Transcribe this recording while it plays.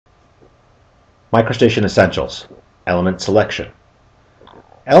MicroStation Essentials, Element Selection.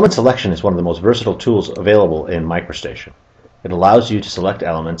 Element selection is one of the most versatile tools available in MicroStation. It allows you to select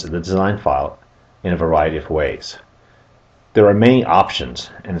elements in the design file in a variety of ways. There are many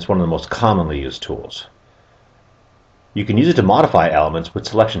options, and it's one of the most commonly used tools. You can use it to modify elements with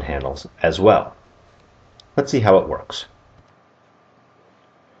selection handles as well. Let's see how it works.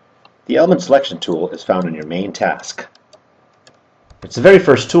 The element selection tool is found in your main task. It's the very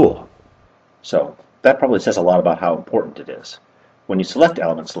first tool, so that probably says a lot about how important it is. When you select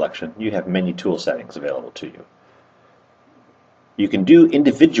element selection, you have many tool settings available to you. You can do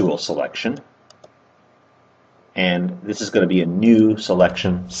individual selection, and this is going to be a new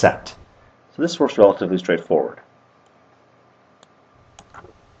selection set. So this works relatively straightforward.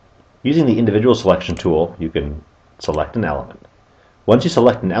 Using the individual selection tool, you can select an element. Once you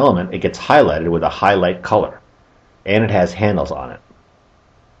select an element, it gets highlighted with a highlight color, and it has handles on it.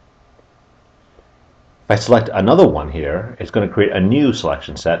 If I select another one here, it's going to create a new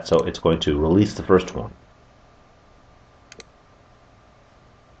selection set, so it's going to release the first one.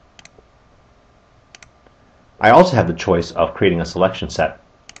 I also have the choice of creating a selection set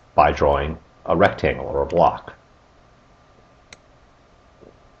by drawing a rectangle or a block.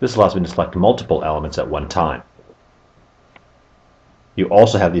 This allows me to select multiple elements at one time. You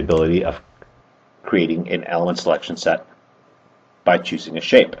also have the ability of creating an element selection set by choosing a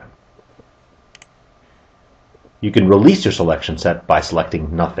shape. You can release your selection set by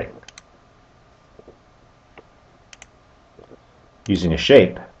selecting nothing. Using a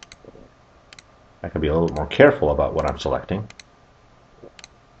shape, I can be a little more careful about what I'm selecting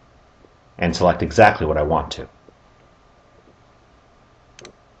and select exactly what I want to.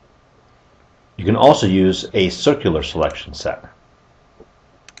 You can also use a circular selection set.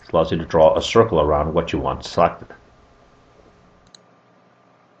 This allows you to draw a circle around what you want selected.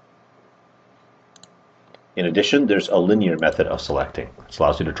 In addition, there's a linear method of selecting. This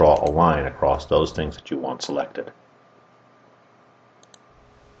allows you to draw a line across those things that you want selected.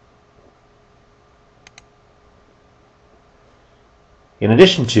 In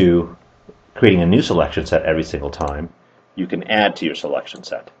addition to creating a new selection set every single time, you can add to your selection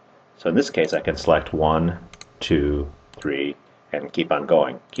set. So in this case, I can select 1, 2, 3, and keep on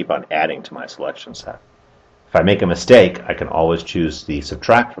going, keep on adding to my selection set. If I make a mistake, I can always choose the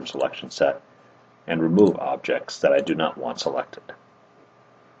subtract from selection set and remove objects that I do not want selected.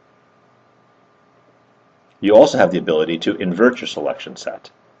 You also have the ability to invert your selection set.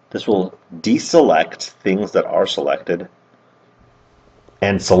 This will deselect things that are selected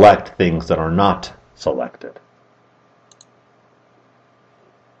and select things that are not selected.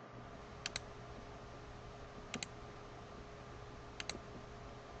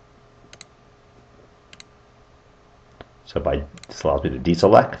 So this allows me to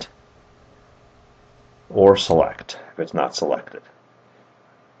deselect or select if it's not selected.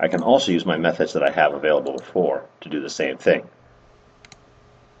 I can also use my methods that I have available before to do the same thing.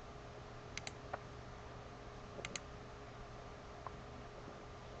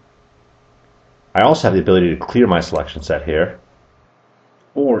 I also have the ability to clear my selection set here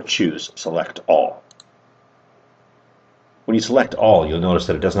or choose Select All. When you select all, you'll notice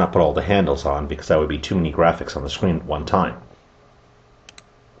that it does not put all the handles on because that would be too many graphics on the screen at one time.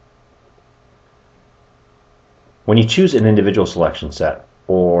 When you choose an individual selection set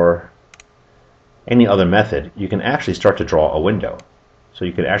or any other method, you can actually start to draw a window. So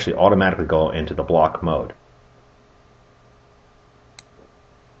you can actually automatically go into the block mode.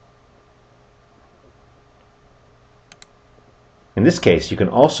 In this case, you can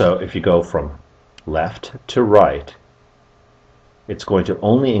also, if you go from left to right, it's going to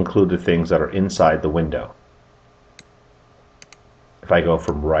only include the things that are inside the window. If I go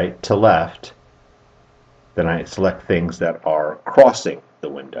from right to left, then I select things that are crossing the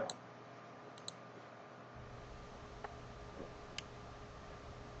window.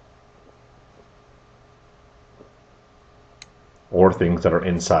 Or things that are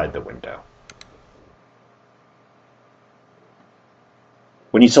inside the window.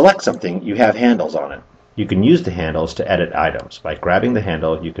 When you select something, you have handles on it. You can use the handles to edit items. By grabbing the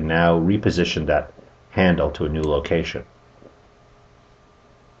handle, you can now reposition that handle to a new location.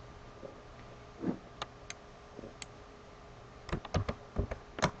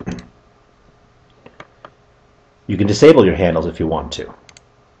 You can disable your handles if you want to.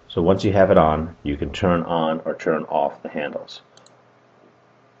 So once you have it on, you can turn on or turn off the handles.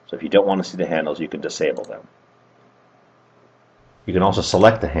 So if you don't want to see the handles, you can disable them. You can also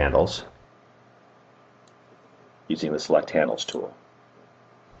select the handles using the Select Handles tool.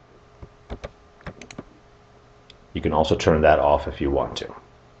 You can also turn that off if you want to.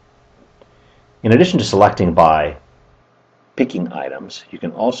 In addition to selecting by picking items, you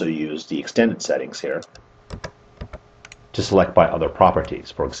can also use the extended settings here to select by other properties.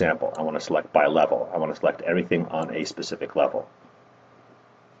 For example, I want to select by level. I want to select everything on a specific level.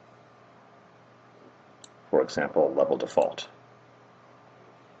 For example, level default,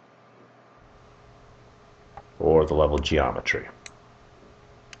 or the level geometry.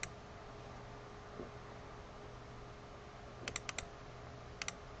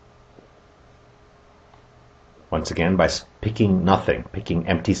 Once again, by picking nothing, picking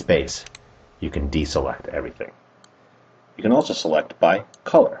empty space, you can deselect everything. You can also select by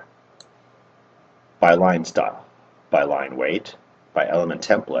color, by line style, by line weight, by element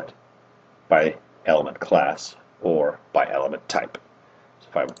template, by element class, or by element type. So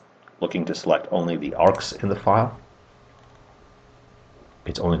if I'm looking to select only the arcs in the file,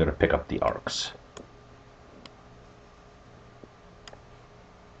 it's only going to pick up the arcs.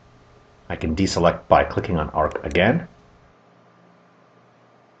 I can deselect by clicking on arc again,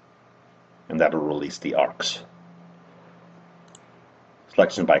 and that will release the arcs.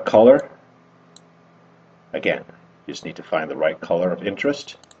 Selection by color, again, you just need to find the right color of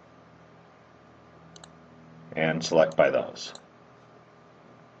interest and select by those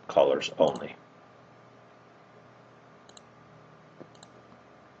colors only.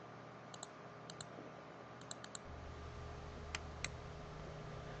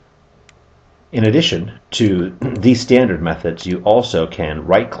 In addition to these standard methods, you also can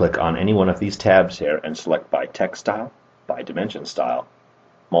right-click on any one of these tabs here and select by text style, by dimension style,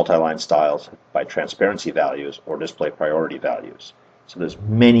 multi-line styles, by transparency values, or display priority values. So there's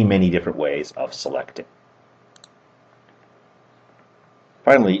many different ways of selecting.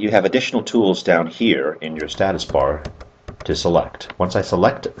 Finally, you have additional tools down here in your status bar to select. Once I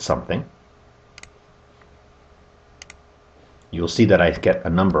select something, you'll see that I get a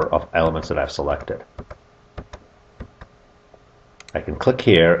number of elements that I've selected. I can click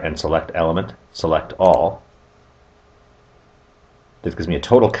here and select element, select all. This gives me a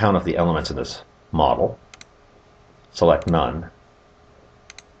total count of the elements in this model. Select none.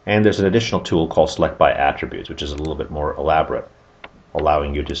 And there's an additional tool called select by attributes, which is a little bit more elaborate,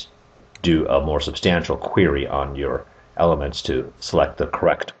 allowing you to do a more substantial query on your elements to select the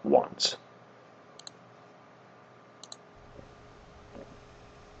correct ones.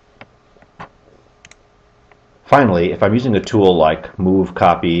 Finally, if I'm using a tool like move,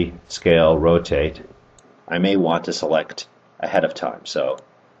 copy, scale, rotate, I may want to select ahead of time. So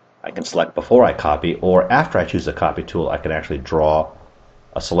I can select before I copy, or after I choose the copy tool, I can actually draw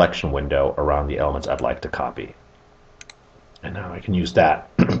a selection window around the elements I'd like to copy. And now I can use that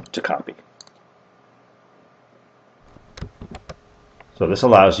to copy. So this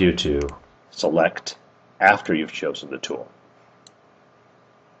allows you to select after you've chosen the tool.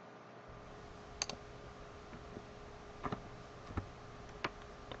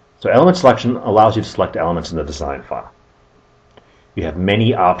 So element selection allows you to select elements in the design file. You have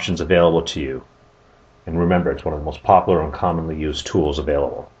many options available to you, and remember, it's one of the most popular and commonly used tools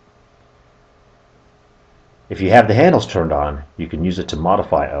available. If you have the handles turned on, you can use it to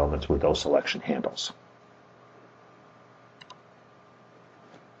modify elements with those selection handles.